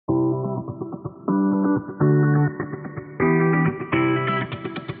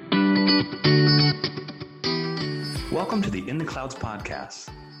Welcome to the In the Clouds podcast.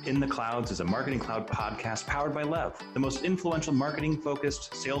 In the Clouds is a marketing cloud podcast powered by Lev, the most influential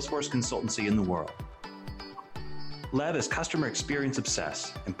marketing-focused Salesforce consultancy in the world. Lev is customer experience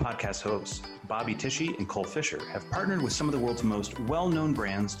obsessed, and podcast hosts Bobby Tishy and Cole Fisher have partnered with some of the world's most well-known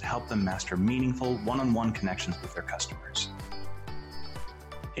brands to help them master meaningful one-on-one connections with their customers.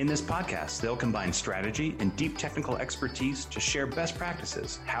 In this podcast, they'll combine strategy and deep technical expertise to share best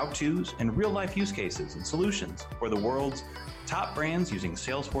practices, how-tos, and real-life use cases and solutions for the world's top brands using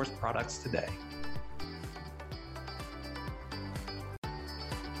Salesforce products today.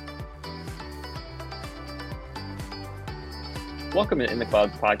 Welcome to In the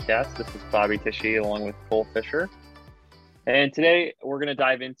Clouds podcast. This is Bobby Tishy along with Cole Fisher. And today we're going to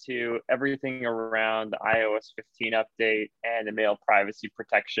dive into everything around the iOS 15 update and the mail privacy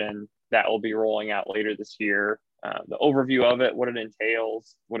protection that will be rolling out later this year. The overview of it, what it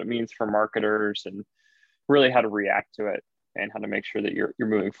entails, what it means for marketers, and really how to react to it and how to make sure that you're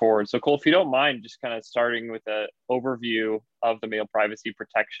moving forward. So Cole, if you don't mind, just kind of starting with an overview of the mail privacy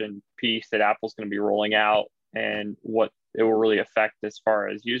protection piece that Apple's going to be rolling out and what it will really affect as far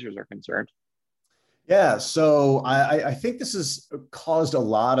as users are concerned. Yeah, so I think this has caused a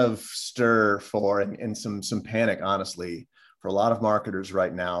lot of stir for and some panic, honestly, for a lot of marketers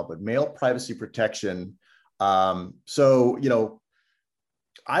right now. But mail privacy protection. So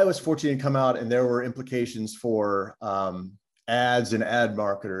iOS 14 had come out, and there were implications for ads and ad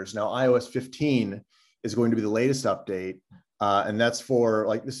marketers. Now iOS 15 is going to be the latest update, and that's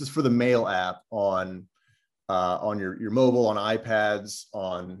for this is for the Mail app on your mobile, on iPads,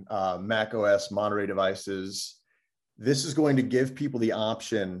 on Mac OS, Monterey devices. This is going to give people the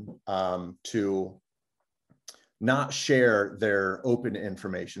option to not share their open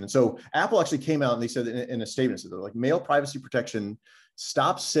information. And so Apple actually came out and they said in a statement, they're like, mail privacy protection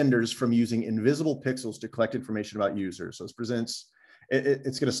stops senders from using invisible pixels to collect information about users. So it's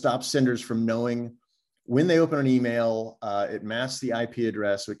going to stop senders from knowing when they open an email. It masks the IP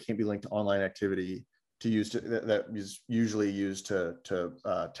address, so it can't be linked to online activity that is usually used to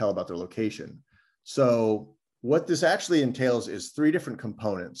tell about their location. So what this actually entails is three different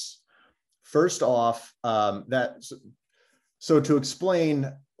components. First off, so to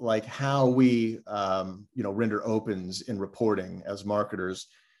explain how we render opens in reporting as marketers,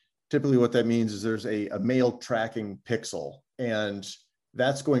 typically what that means is there's a mail tracking pixel, and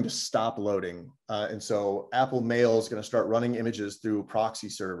that's going to stop loading. And so Apple Mail is going to start running images through proxy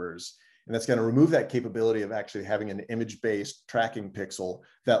servers. And that's going to remove that capability of actually having an image-based tracking pixel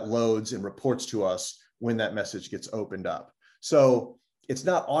that loads and reports to us when that message gets opened up. So it's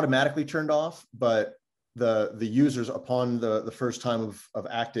not automatically turned off, but the users, upon the first time of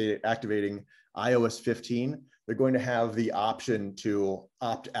activating iOS 15, they're going to have the option to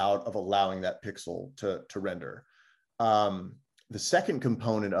opt out of allowing that pixel to render. The second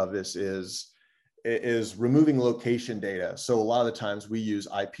component of this is removing location data. So a lot of the times we use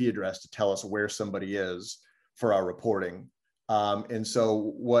IP address to tell us where somebody is for our reporting. And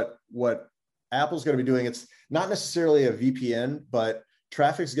so what Apple's going to be doing, it's not necessarily a VPN, but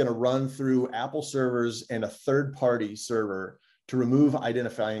traffic's going to run through Apple servers and a third-party server to remove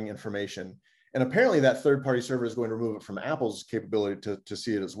identifying information. And apparently that third-party server is going to remove it from Apple's capability to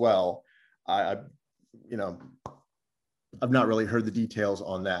see it as well. I've not really heard the details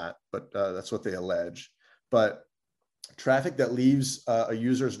on that, but that's what they allege. But traffic that leaves a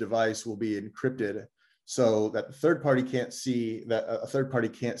user's device will be encrypted so that a third party can't see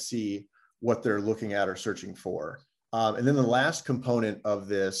what they're looking at or searching for. And then the last component of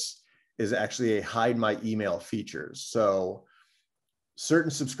this is actually a hide my email features. So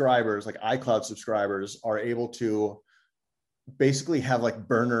certain subscribers, like iCloud subscribers, are able to basically have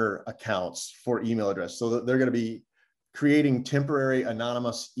burner accounts for email address. So that they're going to be creating temporary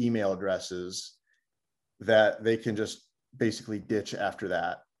anonymous email addresses that they can just basically ditch after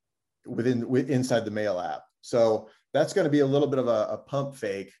that inside the Mail app. So that's going to be a little bit of a pump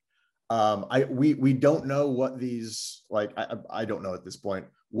fake. We don't know what these, I don't know at this point,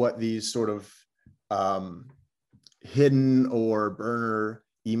 what these sort of hidden or burner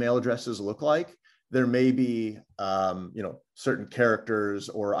email addresses look like. There may be, certain characters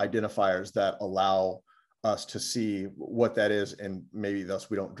or identifiers that allow us to see what that is, and maybe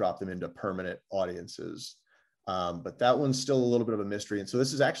thus we don't drop them into permanent audiences. But that one's still a little bit of a mystery. And so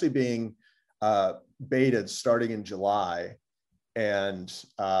this is actually being betaed starting in July, and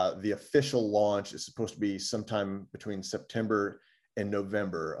the official launch is supposed to be sometime between September and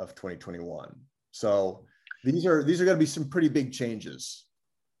November of 2021. So these are going to be some pretty big changes.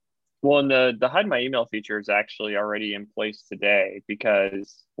 Well, and the hide my email feature is actually already in place today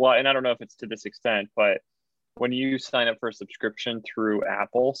because, well, and I don't know if it's to this extent, but when you sign up for a subscription through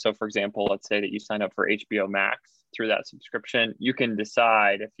Apple, so for example, let's say that you sign up for HBO Max through that subscription, you can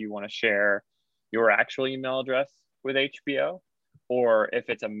decide if you want to share your actual email address with HBO, or if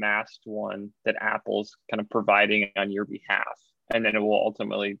it's a masked one that Apple's kind of providing on your behalf. And then it will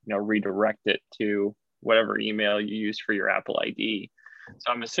ultimately, redirect it to whatever email you use for your Apple ID.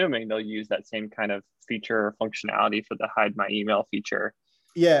 So I'm assuming they'll use that same kind of feature or functionality for the hide my email feature.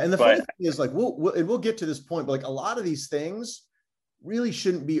 Yeah, and the funny thing is, like, we'll get to this point, but like a lot of these things really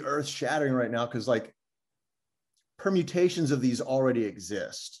shouldn't be earth shattering right now, because like permutations of these already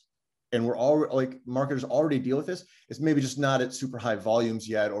exist, and we're all like marketers already deal with this. It's maybe just not at super high volumes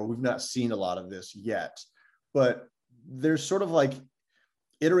yet, or we've not seen a lot of this yet, but there's sort of like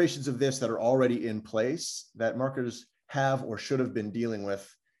iterations of this that are already in place that marketers have or should have been dealing with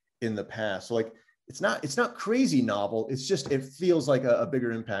in the past. So like, it's not crazy novel. It's just, it feels like a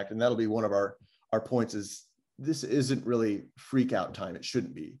bigger impact. And that'll be one of our points, is this isn't really freak out time. It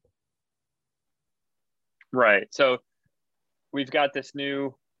shouldn't be. Right. So we've got this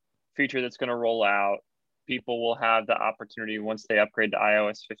new feature that's going to roll out. People will have the opportunity, once they upgrade to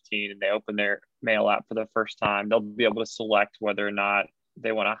iOS 15 and they open their mail app for the first time, they'll be able to select whether or not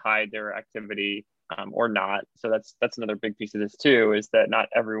they want to hide their activity or not. So that's another big piece of this too, is that not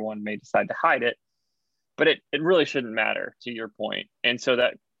everyone may decide to hide it, but it really shouldn't matter, to your point. And so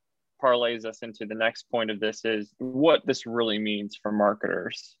that parlays us into the next point of this, is what this really means for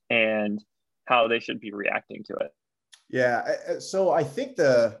marketers and how they should be reacting to it. Yeah. So I think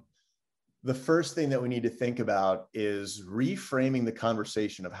the first thing that we need to think about is reframing the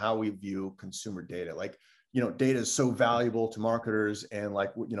conversation of how we view consumer data. Like, data is so valuable to marketers, and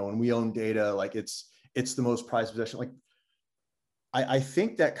like, when we own data, like it's the most prized possession. Like, I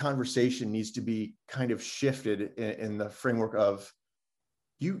think that conversation needs to be kind of shifted in the framework of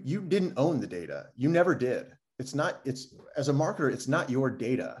you didn't own the data. You never did. It's as a marketer, it's not your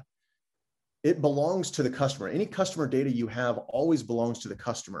data. It belongs to the customer. Any customer data you have always belongs to the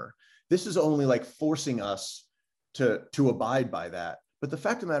customer. This is only like forcing us to abide by that. But the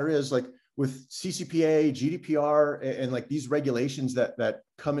fact of the matter is, like, with CCPA, GDPR, and like these regulations that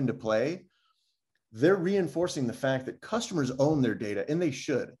come into play, they're reinforcing the fact that customers own their data, and they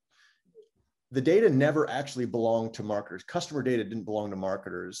should. The data never actually belonged to marketers. Customer data didn't belong to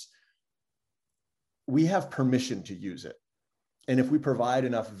marketers. We have permission to use it. And if we provide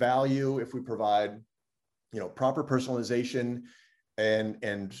enough value, if we provide, proper personalization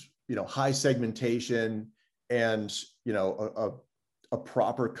and high segmentation and, a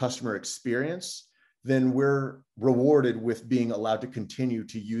proper customer experience, then we're rewarded with being allowed to continue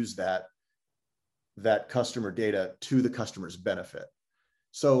to use that customer data to the customer's benefit.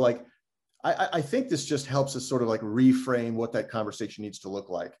 So like, I think this just helps us sort of like reframe what that conversation needs to look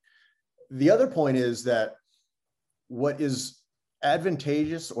like. The other point is that what is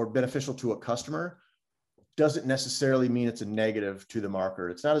advantageous or beneficial to a customer doesn't necessarily mean it's a negative to the marketer.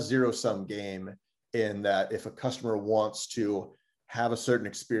 It's not a zero-sum game, in that if a customer wants to have a certain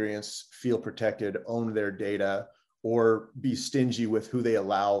experience, feel protected, own their data, or be stingy with who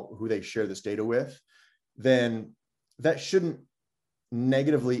they share this data with, then that shouldn't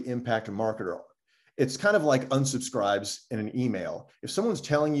negatively impact a marketer. It's kind of like unsubscribes in an email. If someone's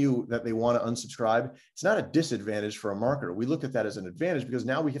telling you that they want to unsubscribe, it's not a disadvantage for a marketer. We look at that as an advantage, because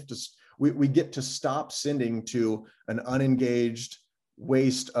now we get to stop sending to an unengaged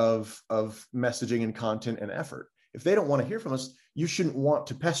waste of messaging and content and effort. If they don't want to hear from us, you shouldn't want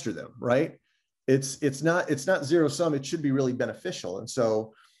to pester them, right? It's not zero sum. It should be really beneficial. And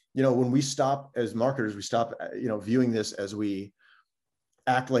so, when we stop as marketers, we stop, viewing this as we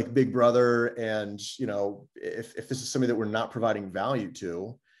act like Big Brother. And, if this is something that we're not providing value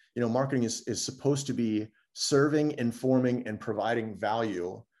to, marketing is supposed to be serving, informing, and providing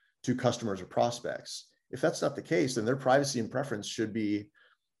value to customers or prospects. If that's not the case, then their privacy and preference should be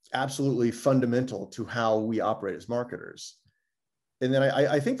absolutely fundamental to how we operate as marketers. And then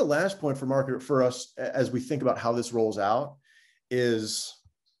I think the last point for us, as we think about how this rolls out, is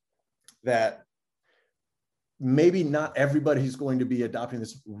that maybe not everybody's going to be adopting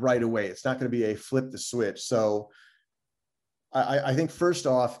this right away. It's not going to be a flip the switch. So I think first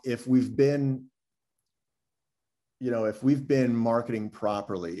off, if we've been marketing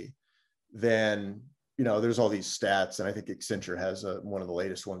properly, then, there's all these stats, and I think Accenture has one of the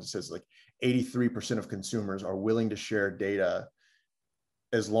latest ones that says like 83% of consumers are willing to share data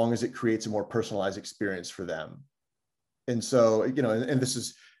as long as it creates a more personalized experience for them. And so, and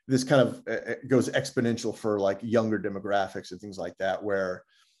this kind of goes exponential for like younger demographics and things like that, where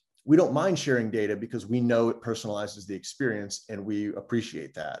we don't mind sharing data because we know it personalizes the experience, and we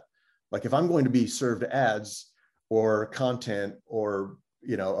appreciate that. Like, if I'm going to be served ads, or content or,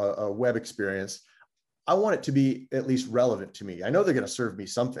 a web experience, I want it to be at least relevant to me. I know they're going to serve me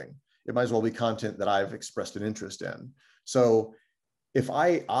something. It might as well be content that I've expressed an interest in. So if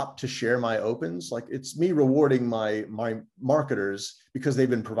I opt to share my opens, like it's me rewarding my marketers because they've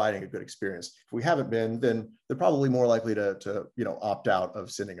been providing a good experience. If we haven't been, then they're probably more likely to opt out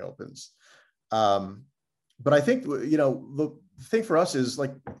of sending opens. But I think, the thing for us is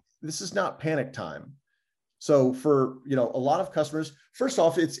like, this is not panic time. So for, a lot of customers, first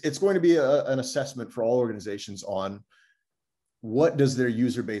off, it's going to be an assessment for all organizations on what does their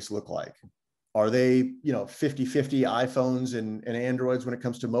user base look like? Are they, 50-50 iPhones and Androids when it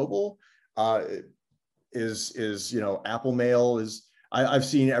comes to mobile? Is Apple Mail I've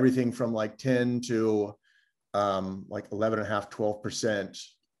seen everything from like 10 to like 11.5, 12%.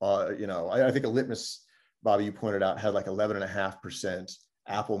 I think a Litmus, Bobby, you pointed out, had like 11.5%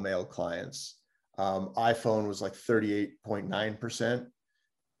 Apple Mail clients. iPhone was like 38.9%.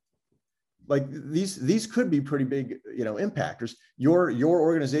 Like these could be pretty big, impactors. Your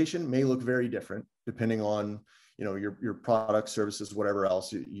organization may look very different depending on, your products, services, whatever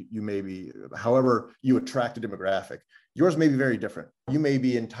else you may be, however you attract a demographic. Yours may be very different. You may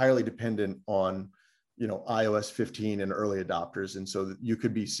be entirely dependent on, iOS 15 and early adopters. And so you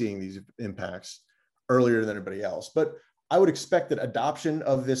could be seeing these impacts earlier than everybody else. But I would expect that adoption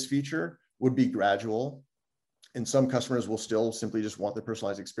of this feature would be gradual. And some customers will still simply just want the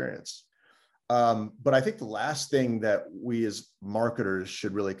personalized experience. But I think the last thing that we as marketers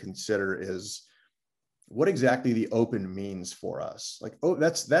should really consider is what exactly the open means for us. Like,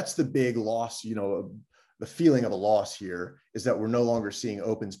 that's the big loss, the feeling of a loss here is that we're no longer seeing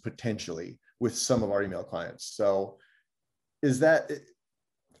opens potentially with some of our email clients. So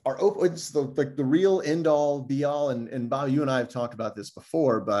are opens the real end all be all? And Bob, you and I have talked about this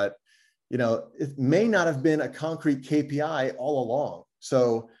before, but it may not have been a concrete KPI all along.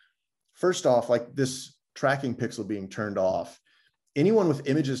 So first off, like this tracking pixel being turned off, anyone with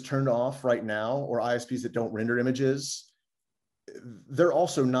images turned off right now, or ISPs that don't render images, they're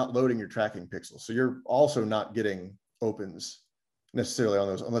also not loading your tracking pixel. So you're also not getting opens necessarily on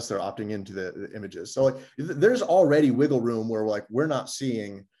those unless they're opting into the images. So like there's already wiggle room where we're not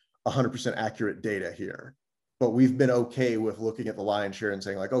seeing 100% accurate data here, but we've been okay with looking at the lion's share and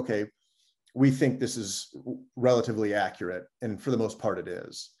saying like, okay, we think this is relatively accurate. And for the most part it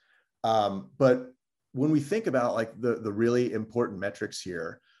is. But when we think about like the really important metrics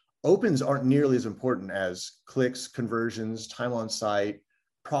here, opens aren't nearly as important as clicks, conversions, time on site,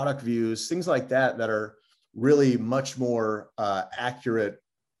 product views, things like that are really much more accurate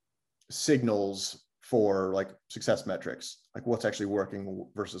signals for like success metrics, like what's actually working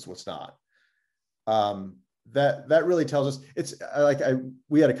versus what's not. That really tells us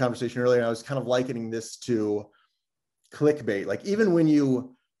we had a conversation earlier and I was kind of likening this to clickbait. Like even when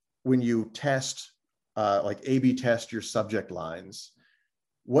you test, like A/B test your subject lines,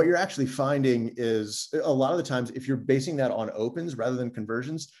 what you're actually finding is a lot of the times, if you're basing that on opens rather than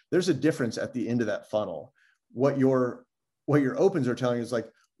conversions, there's a difference at the end of that funnel. What your opens are telling you is like,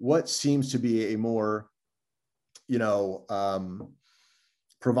 what seems to be a more,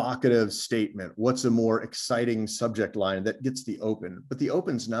 provocative statement? What's a more exciting subject line that gets the open? But the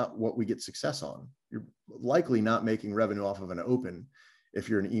open's not what we get success on. You're likely not making revenue off of an open if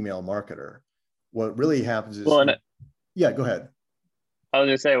you're an email marketer. What really happens is, yeah, go ahead. I was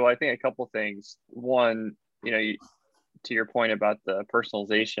going to say, well, I think a couple things. One, to your point about the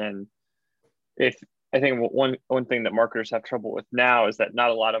personalization, I think one thing that marketers have trouble with now is that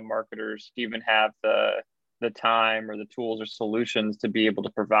not a lot of marketers even have the time or the tools or solutions to be able to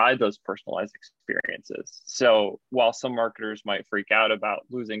provide those personalized experiences. So while some marketers might freak out about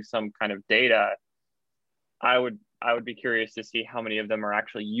losing some kind of data, I would be curious to see how many of them are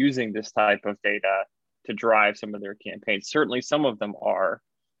actually using this type of data to drive some of their campaigns. Certainly some of them are,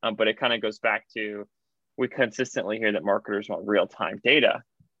 but it kind of goes back to, we consistently hear that marketers want real-time data.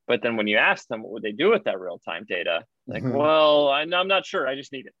 But then when you ask them, what would they do with that real-time data? Like, well, I'm not sure. I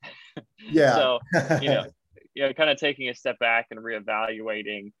just need it. Yeah. So, kind of taking a step back and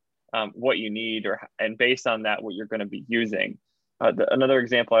reevaluating what you need, and based on that, what you're going to be using. Another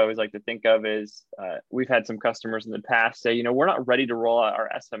example I always like to think of is we've had some customers in the past say, we're not ready to roll out our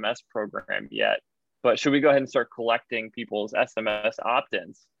SMS program yet, but should we go ahead and start collecting people's SMS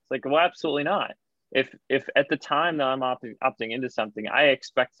opt-ins? It's like, well, absolutely not. If at the time that I'm opting into something, I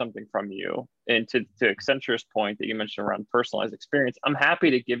expect something from you, and to Accenture's point that you mentioned around personalized experience, I'm happy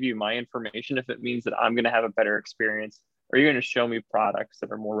to give you my information if it means that I'm going to have a better experience, or you're going to show me products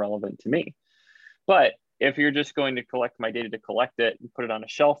that are more relevant to me. But if you're just going to collect my data to collect it and put it on a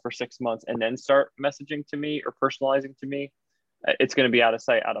shelf for 6 months and then start messaging to me or personalizing to me, it's going to be out of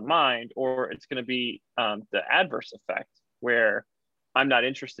sight, out of mind, or it's going to be the adverse effect where I'm not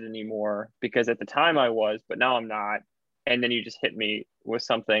interested anymore because at the time I was, but now I'm not. And then you just hit me with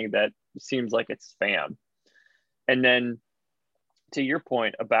something that seems like it's spam. And then to your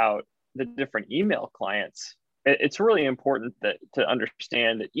point about the different email clients, it's really important to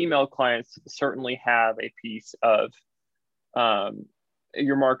understand that email clients certainly have a piece of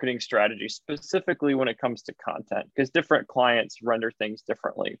your marketing strategy, specifically when it comes to content, because different clients render things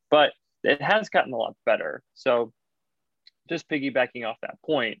differently, but it has gotten a lot better. So just piggybacking off that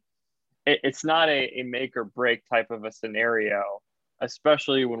point, it's not a make or break type of a scenario,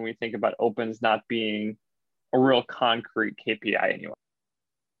 especially when we think about opens not being a real concrete KPI anyway.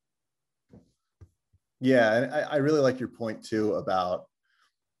 Yeah, and I really like your point too about,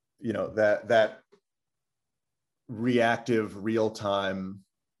 that reactive real-time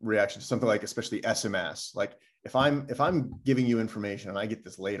reaction to something like especially SMS. Like if I'm giving you information and I get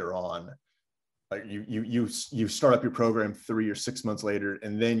this later on, like you start up your program 3 or 6 months later,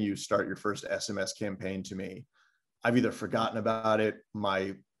 and then you start your first SMS campaign to me. I've either forgotten about it,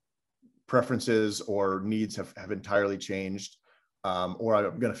 my preferences or needs have entirely changed, or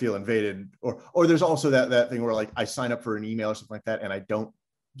I'm going to feel invaded, or there's also that thing where like I sign up for an email or something like that and I don't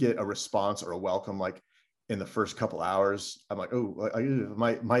get a response or a welcome like in the first couple hours. I'm like, oh,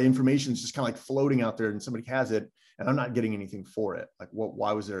 my information is just kind of like floating out there and somebody has it and I'm not getting anything for it. Like,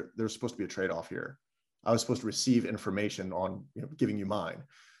 why was there's supposed to be a trade-off here? I was supposed to receive information on giving you mine.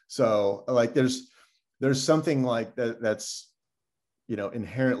 So like there's something like that's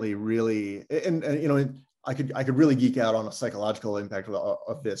inherently really, and I could really geek out on a psychological impact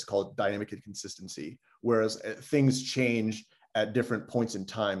of this called dynamic inconsistency, whereas things change at different points in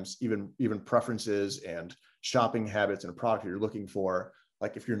times, even preferences and shopping habits and a product that you're looking for.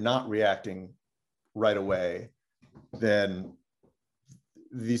 Like if you're not reacting right away, then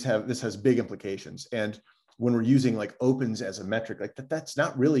this has big implications. And when we're using like opens as a metric, like that's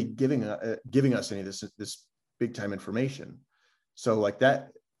not really giving us any of this big time information. So like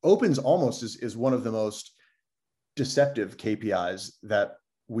that opens almost is one of the most deceptive KPIs that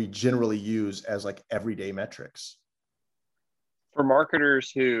we generally use as like everyday metrics. For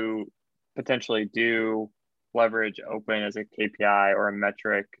marketers who potentially do leverage open as a KPI or a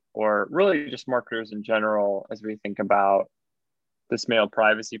metric, or really just marketers in general, as we think about this mail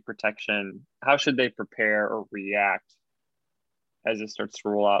privacy protection, how should they prepare or react as it starts to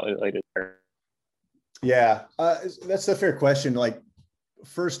roll out later? Yeah, that's a fair question. Like,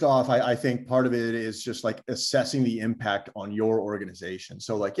 first off, I think part of it is just like assessing the impact on your organization.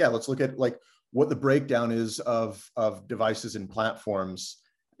 So like, yeah, let's look at like what the breakdown is of devices and platforms.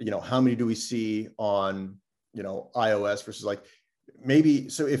 How many do we see on, iOS versus like maybe,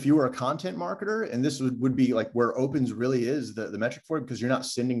 so if you were a content marketer and this would be like where opens really is the metric for it because you're not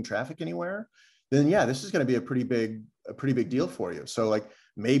sending traffic anywhere, then yeah, this is going to be a pretty big deal for you. So like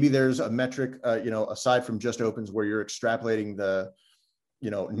maybe there's a metric, aside from just opens where you're extrapolating the,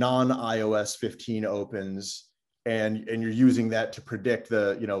 non-iOS 15 opens and you're using that to predict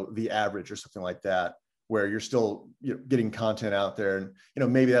the average or something like that, where you're still getting content out there.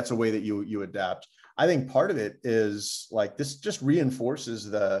 And, maybe that's a way that you adapt. I think part of it is like, this just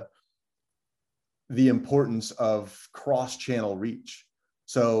reinforces the importance of cross-channel reach.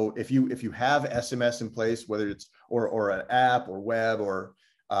 So if you have SMS in place, whether it's or an app or web or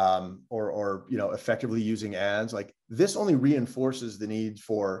effectively using ads, like this only reinforces the need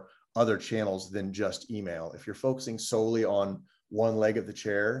for other channels than just email. If you're focusing solely on one leg of the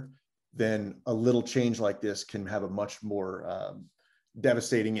chair, then a little change like this can have a much more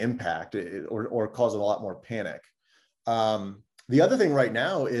devastating impact or cause a lot more panic. The other thing right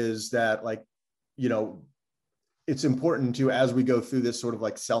now is that like, it's important to, as we go through this sort of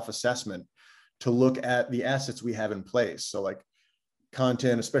like self-assessment, to look at the assets we have in place. So like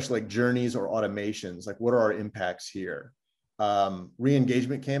content, especially like journeys or automations, like what are our impacts here?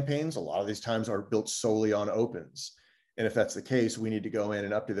 Re-engagement campaigns, a lot of these times are built solely on opens. And if that's the case, we need to go in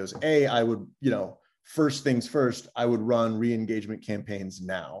and update those. I would, first things first, I would run re-engagement campaigns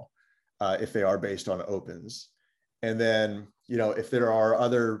now if they are based on opens. And then, if there are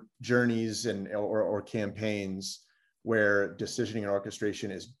other journeys or campaigns where decisioning and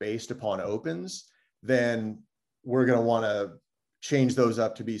orchestration is based upon opens, then we're going to want to change those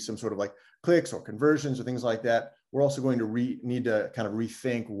up to be some sort of like clicks or conversions or things like that. We're also going to need to kind of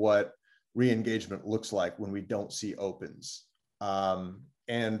rethink what re-engagement looks like when we don't see opens.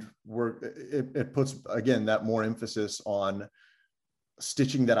 And it puts, again, that more emphasis on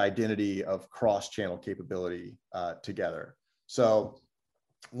stitching that identity of cross-channel capability together. So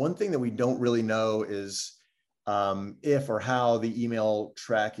one thing that we don't really know is if or how the email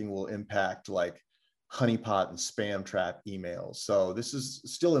tracking will impact like honeypot and spam trap emails. So this is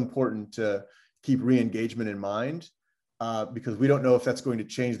still important to keep re-engagement in mind because we don't know if that's going to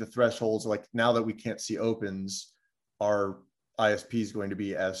change the thresholds. Like now that we can't see opens, our ISP is going to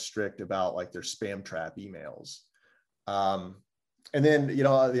be as strict about like their spam trap emails. And then, the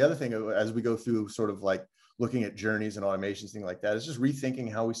other thing as we go through sort of like looking at journeys and automations, things like that, is just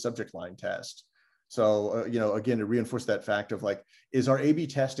rethinking how we subject line test. So, again, to reinforce that fact of like, is our A/B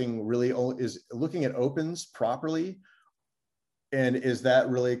testing really is looking at opens properly? And is that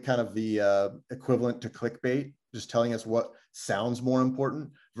really kind of the equivalent to clickbait, just telling us what sounds more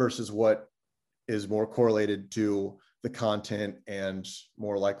important versus what is more correlated to the content and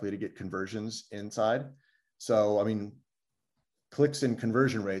more likely to get conversions inside? So, I mean, clicks and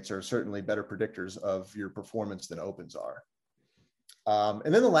conversion rates are certainly better predictors of your performance than opens are.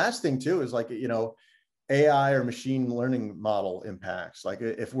 And then the last thing too is like, AI or machine learning model impacts. Like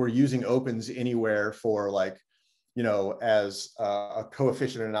if we're using opens anywhere for like, as a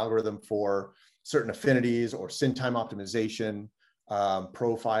coefficient in an algorithm for certain affinities or send time optimization,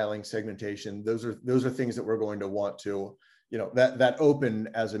 profiling, segmentation, those are things that we're going to want to, that open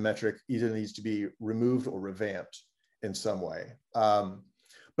as a metric either needs to be removed or revamped in some way.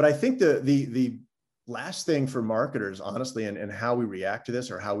 But I think the last thing for marketers, honestly, and how we react to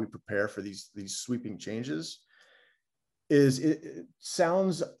this or how we prepare for these sweeping changes is, it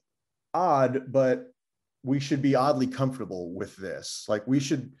sounds odd, but we should be oddly comfortable with this. Like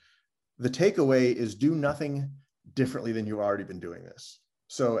the takeaway is do nothing differently than you've already been doing this.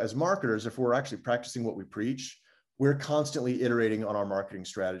 So as marketers, if we're actually practicing what we preach, we're constantly iterating on our marketing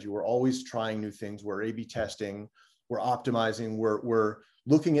strategy. We're always trying new things. We're A/B testing, we're optimizing, we're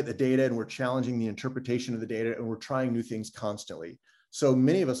looking at the data and we're challenging the interpretation of the data, and we're trying new things constantly. So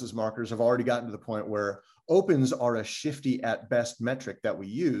many of us as marketers have already gotten to the point where opens are a shifty at best metric that we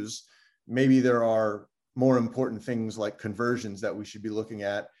use. Maybe there are more important things like conversions that we should be looking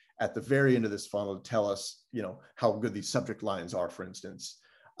at the very end of this funnel to tell us, how good these subject lines are, for instance.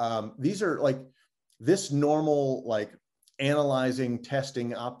 These are like this normal, like analyzing,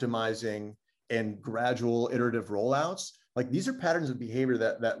 testing, optimizing, and gradual iterative rollouts. Like these are patterns of behavior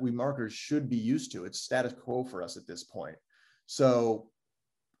that we marketers should be used to. It's status quo for us at this point. So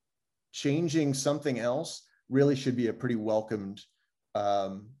changing something else really should be a pretty welcomed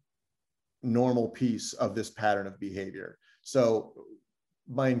normal piece of this pattern of behavior. So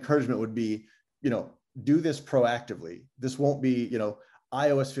my encouragement would be, do this proactively. This won't be,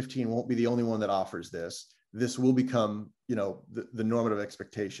 iOS 15 won't be the only one that offers this. This will become, the normative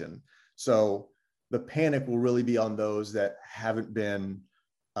expectation. So the panic will really be on those that haven't been,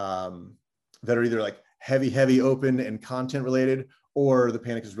 that are either like heavy open and content related, or the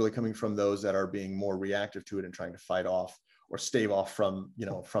panic is really coming from those that are being more reactive to it and trying to fight off or stave off from,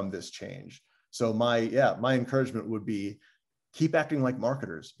 from this change. So my encouragement would be keep acting like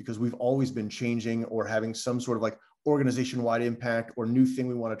marketers, because we've always been changing or having some sort of like organization-wide impact or new thing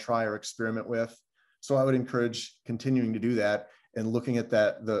we want to try or experiment with. So I would encourage continuing to do that and looking at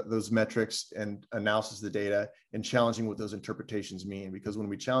those metrics and analysis of the data and challenging what those interpretations mean. Because when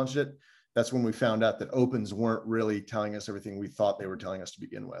we challenged it, that's when we found out that opens weren't really telling us everything we thought they were telling us to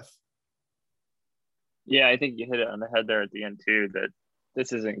begin with. Yeah, I think you hit it on the head there at the end too, that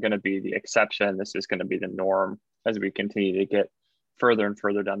this isn't going to be the exception. This is going to be the norm as we continue to get further and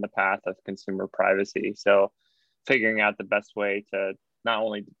further down the path of consumer privacy. So figuring out the best way to not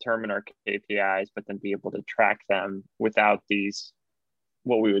only determine our KPIs, but then be able to track them without these,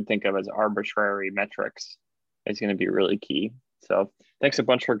 what we would think of as arbitrary metrics, is going to be really key. So thanks a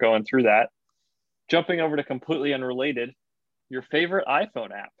bunch for going through that. Jumping over to completely unrelated, your favorite iPhone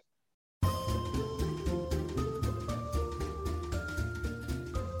app.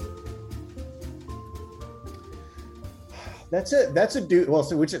 That's it. That's a dude. Well,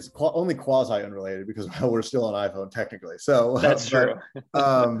 so which is only quasi unrelated because we're still on iPhone technically. So that's true.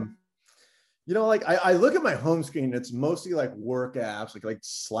 Like I look at my home screen. It's mostly like work apps, like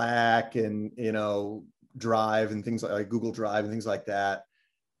Slack and Drive and things like Google Drive and things like that,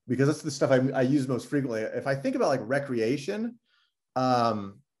 because that's the stuff I use most frequently. If I think about like recreation,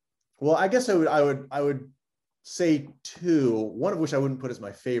 well, I guess I would say two. One of which I wouldn't put as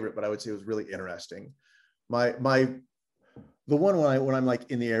my favorite, but I would say was really interesting. The one when I'm like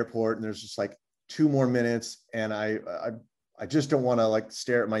in the airport and there's just like 2 more minutes and I just don't want to like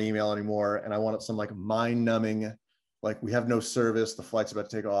stare at my email anymore, and I want some like mind numbing, like we have no service, the flight's about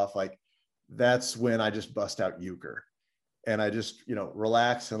to take off. Like that's when I just bust out Euchre. and I just,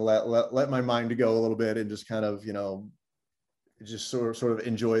 relax and let my mind go a little bit and just kind of, just sort of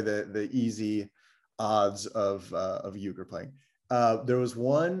enjoy the easy odds of euchre playing. There was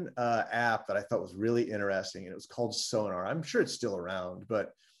one app that I thought was really interesting, and it was called Sonar. I'm sure it's still around,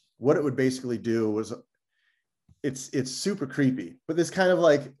 but what it would basically do was, it's super creepy, but this kind of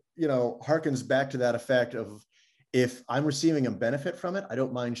like, harkens back to that effect of, if I'm receiving a benefit from it, I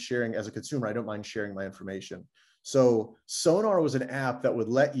don't mind sharing. As a consumer, I don't mind sharing my information. So Sonar was an app that would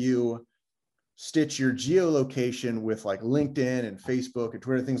let you stitch your geolocation with like LinkedIn and Facebook and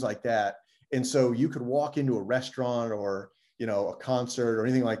Twitter, things like that. And so you could walk into a restaurant or, a concert or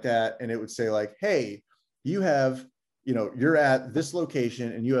anything like that, and it would say like, hey, you have, you're at this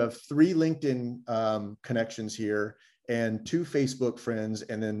location and you have 3 LinkedIn connections here and 2 Facebook friends,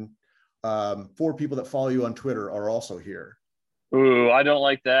 and then 4 people that follow you on Twitter are also here. Ooh, I don't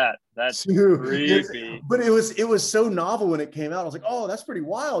like that. That's creepy. But it was so novel when it came out. I was like, oh, that's pretty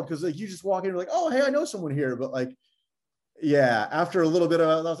wild, because like you just walk in and like, oh, hey, I know someone here. But like, yeah, after a little bit of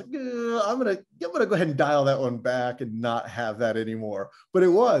it, I was like, I'm gonna go ahead and dial that one back and not have that anymore. But it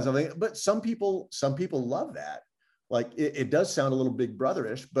was, I mean, but some people love that. Like it does sound a little Big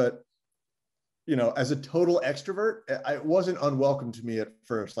Brotherish, but as a total extrovert, it wasn't unwelcome to me at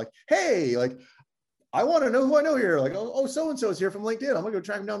first. Like, hey, like, I want to know who I know here. Like, oh, so-and-so is here from LinkedIn. I'm gonna go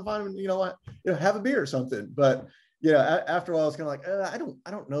track him down and find him, have a beer or something. But after a while, I was kind of like,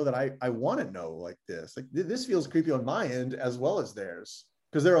 I don't know that I want to know like this. Like this feels creepy on my end as well as theirs,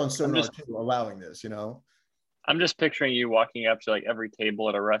 because they're on Sonar too, allowing this, I'm just picturing you walking up to like every table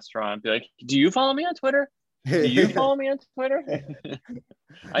at a restaurant, be like, do you follow me on Twitter? Do you follow me on Twitter?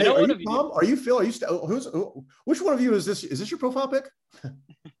 I know one of you. Tom? Are you Phil? Are you which one of you is this? Is this your profile pic?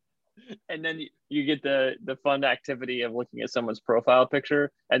 And then you get the fun activity of looking at someone's profile picture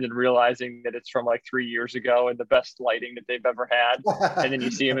and then realizing that it's from like 3 years ago and the best lighting that they've ever had. And then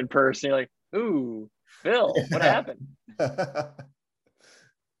you see him in person, you're like, ooh, Phil, what happened?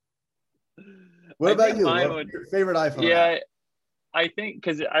 What about you? What's your favorite iPhone? Yeah, I think,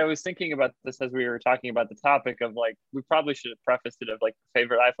 because I was thinking about this as we were talking about the topic of like, we probably should have prefaced it of like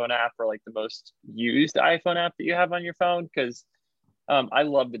favorite iPhone app or like the most used iPhone app that you have on your phone. Because I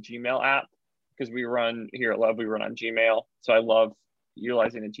love the Gmail app, because we run here at Love, we run on Gmail. So I love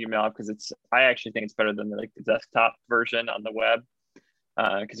utilizing the Gmail app, because I actually think it's better than the desktop version on the web.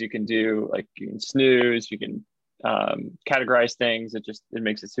 Because you can do like, you can snooze, you can categorize things. It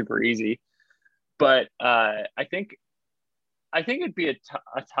makes it super easy. But I think it'd be a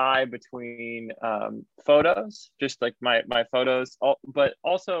tie between photos, just like my photos, but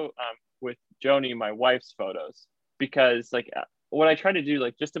also with Joni, my wife's photos, because like what I try to do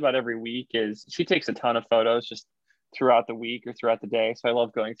like just about every week is she takes a ton of photos just throughout the week or throughout the day. So I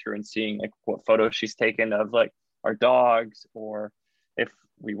love going through and seeing like what photos she's taken of like our dogs, or if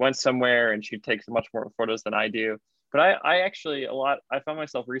we went somewhere, and she takes much more photos than I do. But I actually I found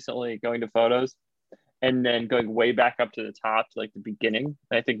myself recently going to photos and then going way back up to the top to like the beginning.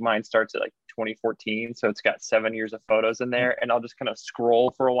 And I think mine starts at like 2014. So it's got 7 years of photos in there, and I'll just kind of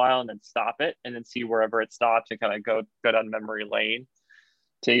scroll for a while and then stop it and then see wherever it stops and kind of go down memory lane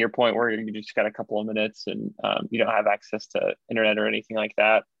to your point where you just got a couple of minutes and you don't have access to internet or anything like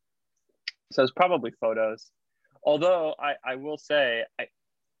that. So it's probably photos. Although I will say,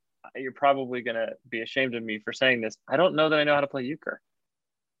 you're probably going to be ashamed of me for saying this, I don't know that I know how to play euchre.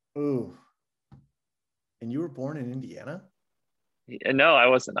 Ooh. And you were born in Indiana? No, I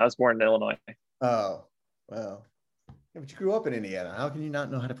wasn't. I was born in Illinois. Oh, well. Yeah, but you grew up in Indiana. How can you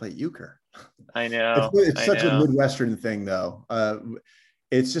not know how to play euchre? I know. It's such a Midwestern thing, though.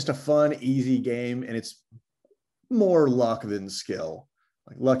 It's just a fun, easy game, and it's more luck than skill.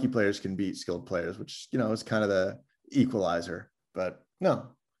 Like lucky players can beat skilled players, which, is kind of the equalizer. But no,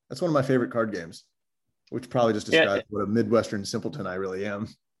 that's one of my favorite card games, which probably just describes what a Midwestern simpleton I really am.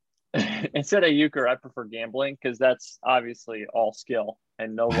 Instead of euchre, I prefer gambling, because that's obviously all skill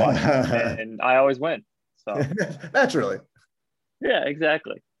and no luck, and I always win. So naturally, yeah,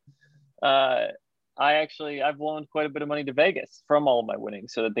 exactly. I've loaned quite a bit of money to Vegas from all of my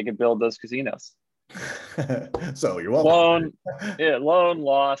winnings so that they could build those casinos. So you're welcome. Loan,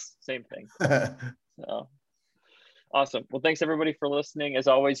 loss, same thing. So awesome. Well, thanks everybody for listening. As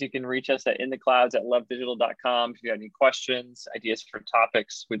always, you can reach us at intheclouds@lovedigital.com. If you have any questions, ideas for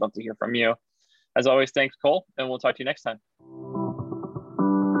topics, we'd love to hear from you. As always, thanks, Cole, and we'll talk to you next time.